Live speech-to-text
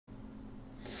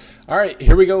All right,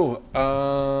 here we go.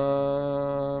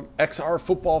 XR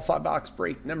football 5-box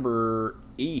break number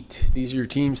 8. These are your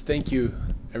teams. Thank you,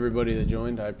 everybody that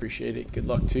joined. I appreciate it. Good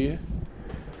luck to you.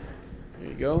 There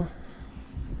you go.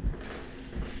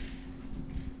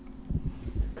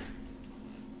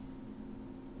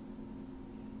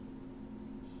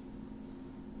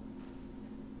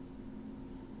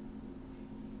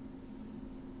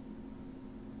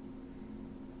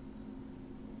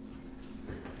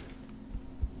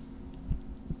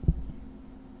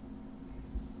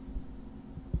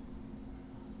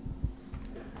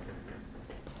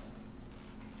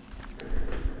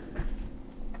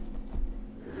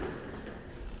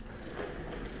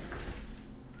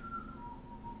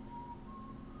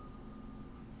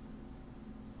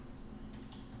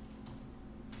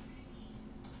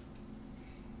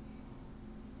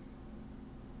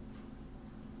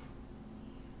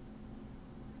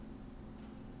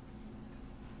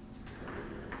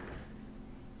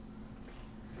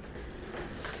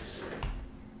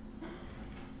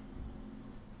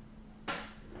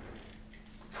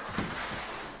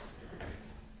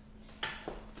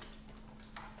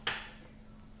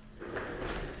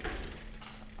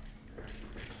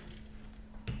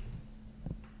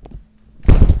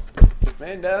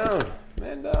 Man down.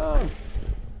 Man down.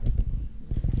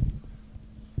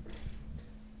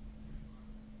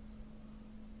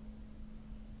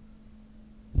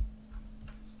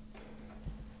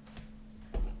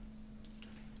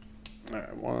 All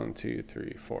right, 1, 2,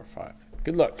 3, 4, 5.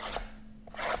 Good luck.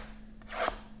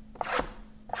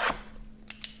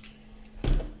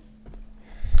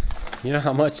 You know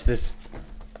how much this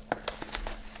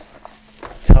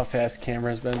tough-ass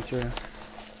camera's been through?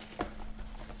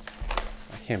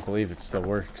 I can't believe it still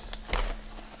works.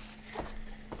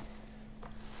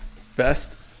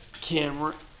 Best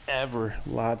camera ever,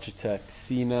 Logitech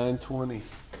C920.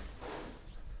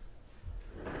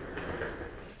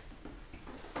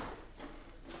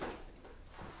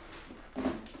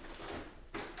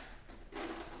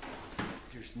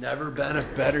 There's never been a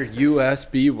better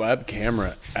USB web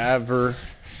camera ever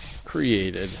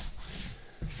created.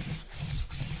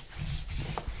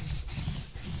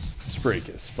 This break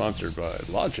is sponsored by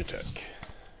Logitech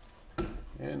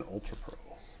and Ultra Pro.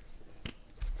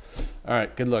 All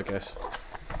right, good luck, guys.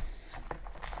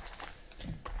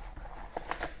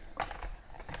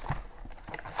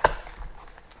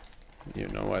 You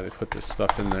know why they put this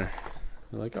stuff in there.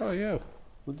 They're like, oh yeah,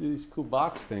 we'll do these cool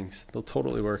box things. They'll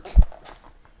totally work.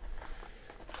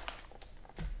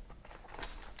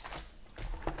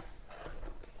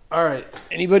 All right,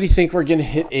 anybody think we're gonna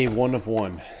hit a 1 of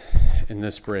 1 in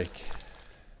this break?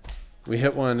 We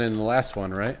hit one in the last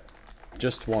one, right?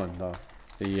 Just one, though.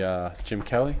 The Jim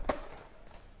Kelly.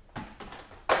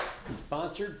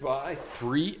 Sponsored by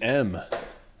 3M.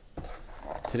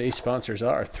 Today's sponsors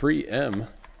are 3M,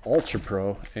 Ultra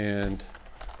Pro, and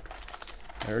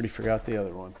I already forgot the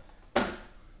other one.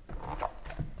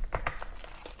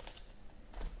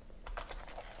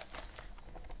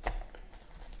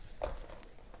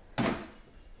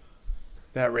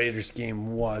 That Raiders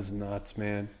game was nuts,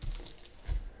 man.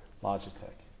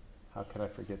 Logitech. How could I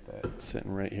forget that? It's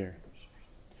sitting right here.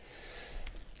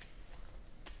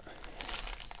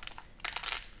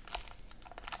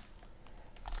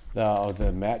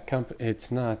 The mat company,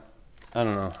 it's not, I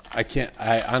don't know.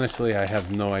 I honestly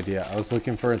have no idea. I was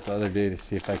looking for it the other day to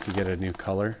see if I could get a new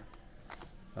color.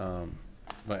 But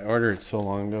I ordered it so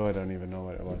long ago, I don't even know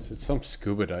what it was. It's some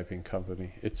scuba diving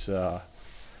company. It's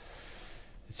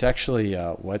actually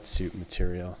wetsuit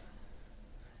material.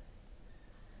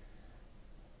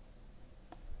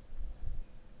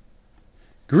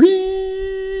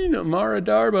 Green Amara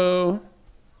Darbo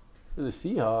for the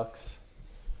Seahawks.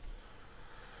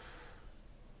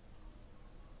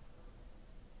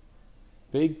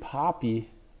 Big Poppy.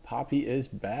 Poppy is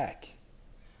back.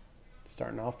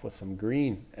 Starting off with some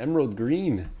green. Emerald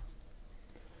green.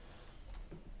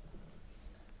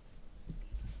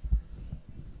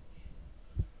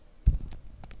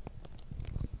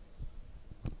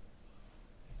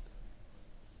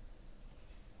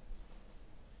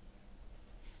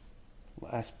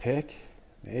 Last pick,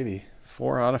 maybe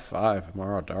 4 out of 5.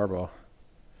 Amaro Darbo.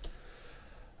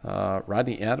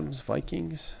 Rodney Adams,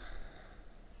 Vikings.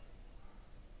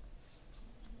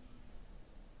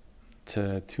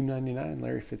 To $2.99,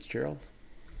 Larry Fitzgerald.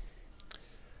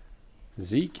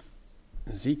 Zeke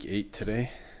 8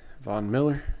 today. Von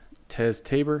Miller, Tez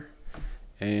Tabor,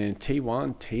 and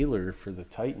Taywan Taylor for the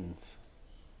Titans.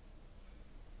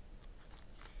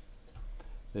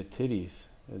 The titties,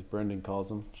 as Brendan calls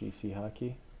them, GC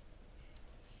hockey.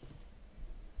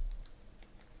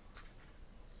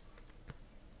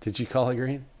 Did you call it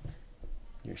green?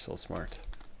 You're so smart.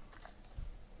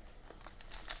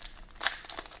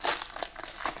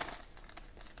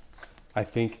 I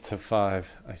think to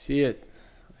 5. I see it.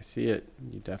 I see it.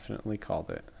 You definitely called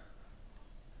it.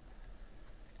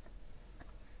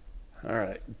 All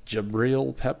right.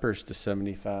 Jabril Peppers to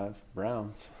 75.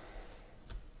 Browns.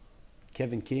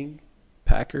 Kevin King.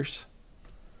 Packers.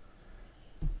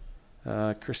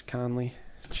 Chris Conley.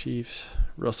 Chiefs.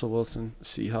 Russell Wilson.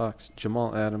 Seahawks.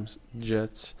 Jamal Adams.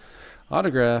 Jets.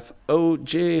 Autograph.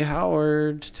 O.J.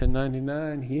 Howard to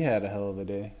 99. He had a hell of a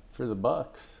day for the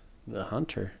Bucks. The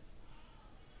Hunter.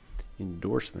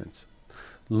 Endorsements.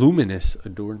 Luminous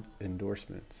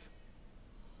endorsements.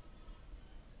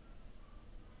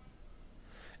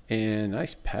 And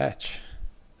nice patch.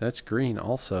 That's green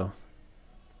also.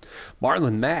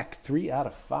 Marlon Mack, 3 out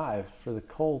of 5 for the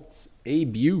Colts. A.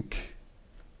 Buke.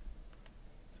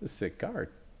 It's a sick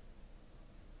card.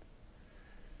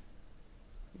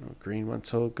 Oh, green went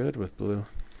so good with blue.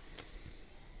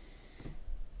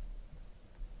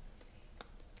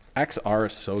 XR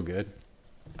is so good.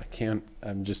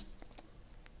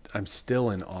 I'm still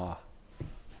in awe.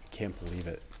 I can't believe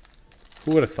it.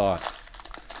 Who would have thought?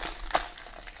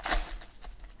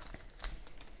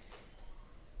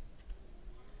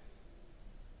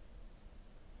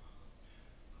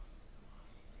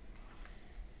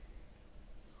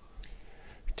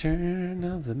 Return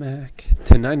of the Mac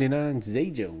to 99.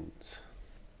 Zay Jones.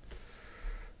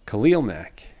 Khalil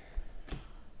Mack.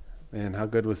 Man, how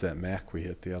good was that Mac we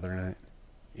hit the other night?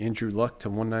 Andrew Luck to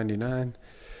 199.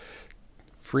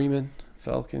 Freeman,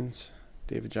 Falcons.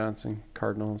 David Johnson,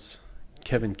 Cardinals.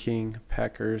 Kevin King,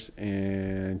 Packers.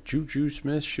 And Juju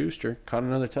Smith-Schuster caught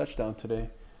another touchdown today.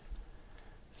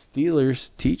 Steelers,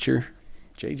 teacher,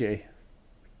 JJ.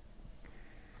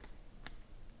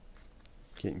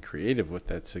 Getting creative with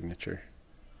that signature.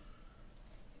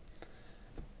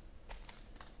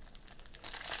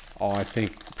 Oh, I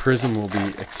think Prism will be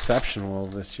exceptional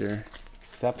this year.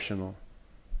 Exceptional.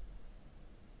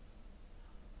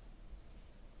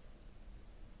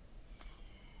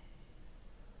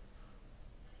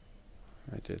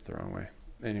 I did it the wrong way.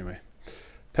 Anyway,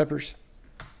 Peppers.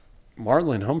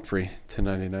 Marlon Humphrey to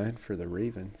 99 for the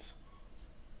Ravens.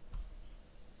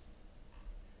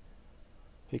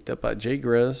 Picked up by Jay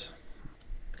Grez.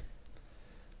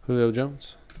 Julio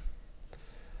Jones.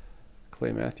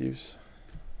 Clay Matthews.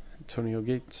 Antonio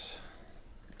Gates.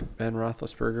 Ben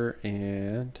Roethlisberger.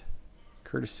 And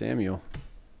Curtis Samuel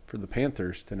for the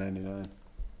Panthers to 99.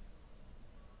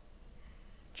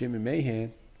 Jimmy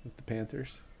Mahan with the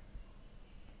Panthers.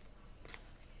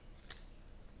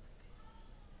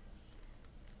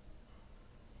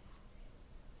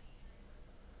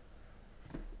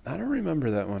 I don't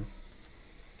remember that one.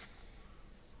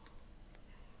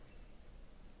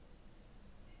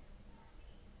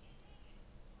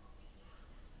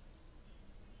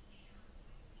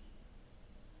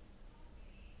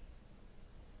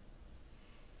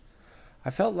 I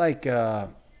felt like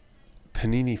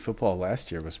Panini football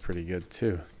last year was pretty good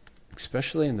too,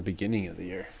 especially in the beginning of the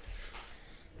year.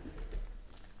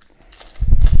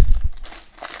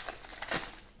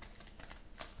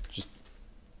 Just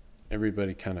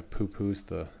everybody kind of poo-poos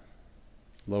the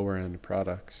lower end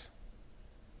products.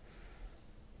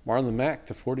 Marlon Mack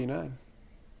to 49.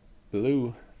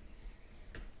 Blue.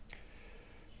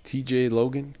 TJ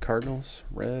Logan, Cardinals,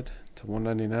 red to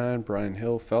 199. Brian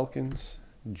Hill, Falcons.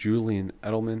 Julian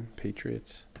Edelman,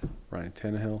 Patriots. Ryan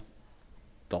Tannehill,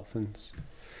 Dolphins.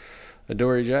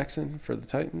 Adoree Jackson for the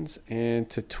Titans. And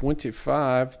to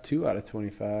 25, 2 out of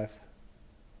 25.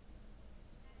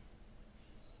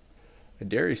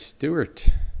 Darius Stewart,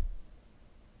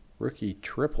 rookie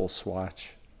triple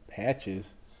swatch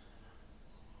patches.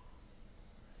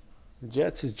 The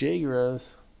Jets is Jay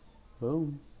Gross.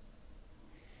 Boom.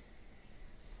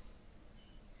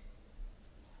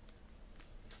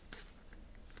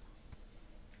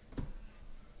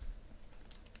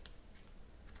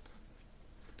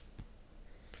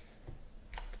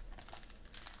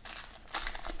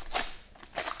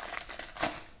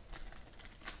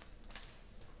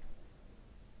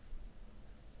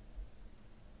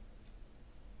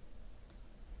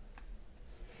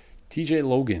 TJ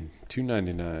Logan,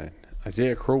 $2.99.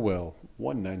 Isaiah Crowell,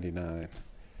 $1.99.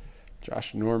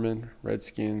 Josh Norman,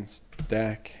 Redskins.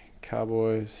 Dak,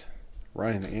 Cowboys.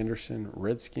 Ryan Anderson,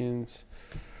 Redskins.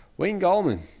 Wayne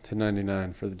Gallman,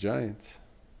 $2.99 for the Giants.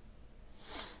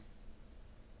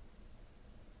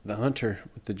 The Hunter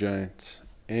with the Giants.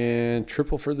 And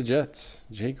triple for the Jets.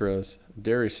 Jake Rose,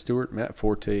 Darius Stewart, Matt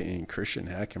Forte, and Christian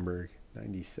Hackenberg,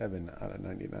 97 out of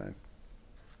 99.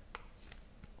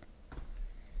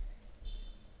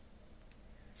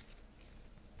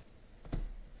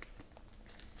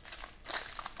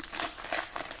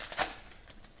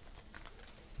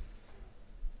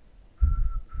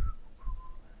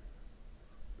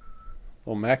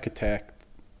 Little Mac Attack.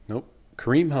 Nope.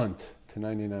 Kareem Hunt to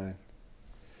 99.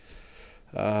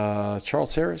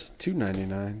 Charles Harris,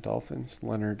 299. Dolphins.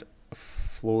 Leonard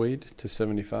Floyd to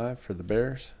 75 for the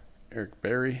Bears. Eric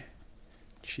Berry,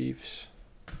 Chiefs.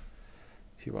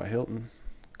 T.Y. Hilton,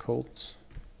 Colts.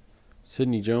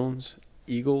 Sidney Jones,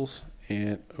 Eagles.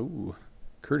 And,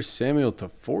 Curtis Samuel to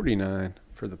 49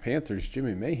 for the Panthers.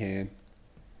 Jimmy Mahan.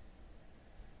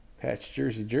 Patch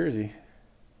jersey.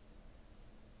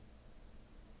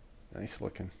 Nice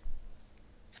looking.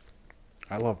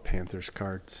 I love Panthers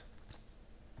cards.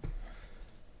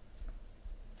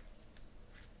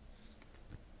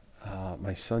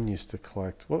 My son used to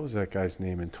collect, what was that guy's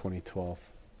name in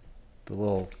 2012? The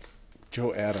little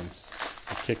Joe Adams,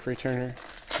 the kick returner.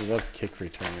 I love kick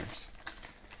returners.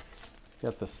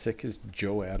 Got the sickest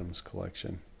Joe Adams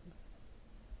collection.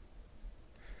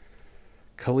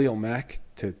 Khalil Mack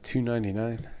to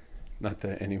 299. Not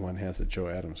that anyone has a Joe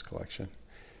Adams collection.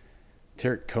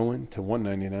 Tarek Cohen to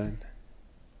 199.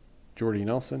 Jordy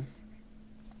Nelson.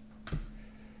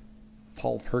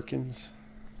 Paul Perkins.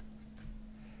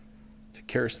 To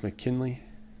Karis McKinley.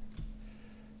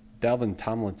 Dalvin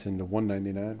Tomlinson to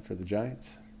 199 for the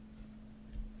Giants.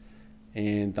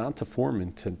 And Donta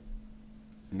Foreman to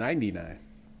 99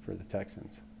 for the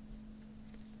Texans.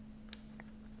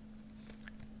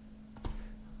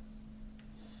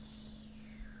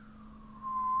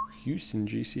 Houston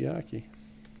GC Hockey.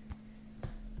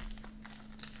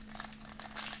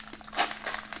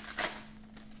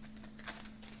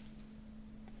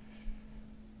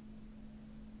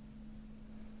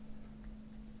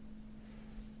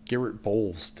 Garrett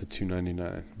Bowles to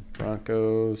 299.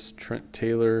 Broncos, Trent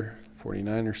Taylor,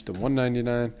 49ers to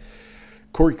 199.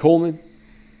 Corey Coleman,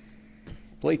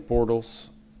 Blake Bortles,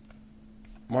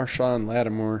 Marshawn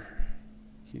Lattimore,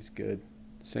 he's good.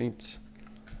 Saints.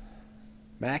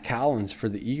 Mac Hollins for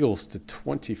the Eagles to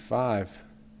 25.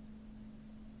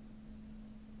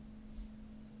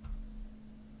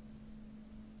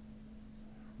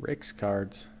 Rick's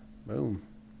cards. Boom.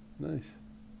 Nice.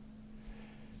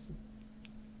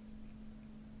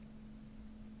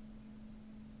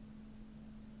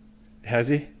 Has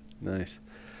he? Nice.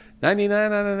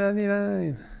 99 out of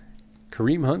 99.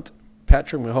 Kareem Hunt,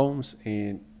 Patrick Mahomes,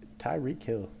 and Tyreek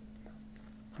Hill.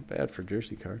 Not bad for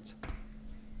jersey cards.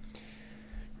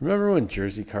 Remember when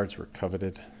jersey cards were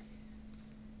coveted?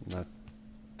 Not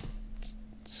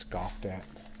scoffed at.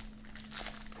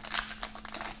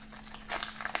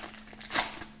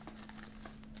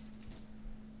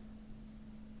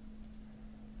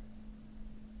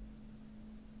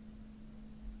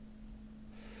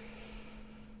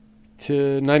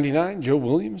 To 99, Joe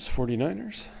Williams,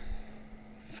 49ers.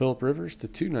 Phillip Rivers to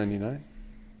 299.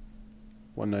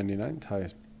 199,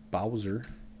 Tyus Bowser,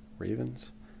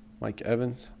 Ravens. Mike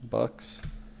Evans, Bucks.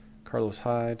 Carlos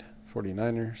Hyde,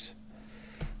 49ers.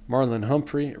 Marlon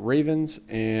Humphrey, Ravens.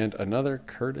 And another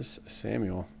Curtis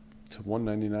Samuel to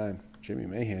 199, Jimmy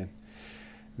Mahan.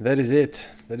 That is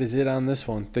it. That is it on this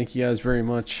one. Thank you guys very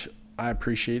much. I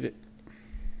appreciate it.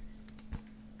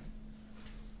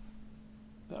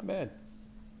 Not bad.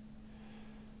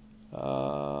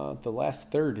 The last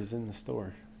third is in the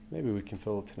store. Maybe we can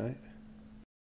fill it tonight.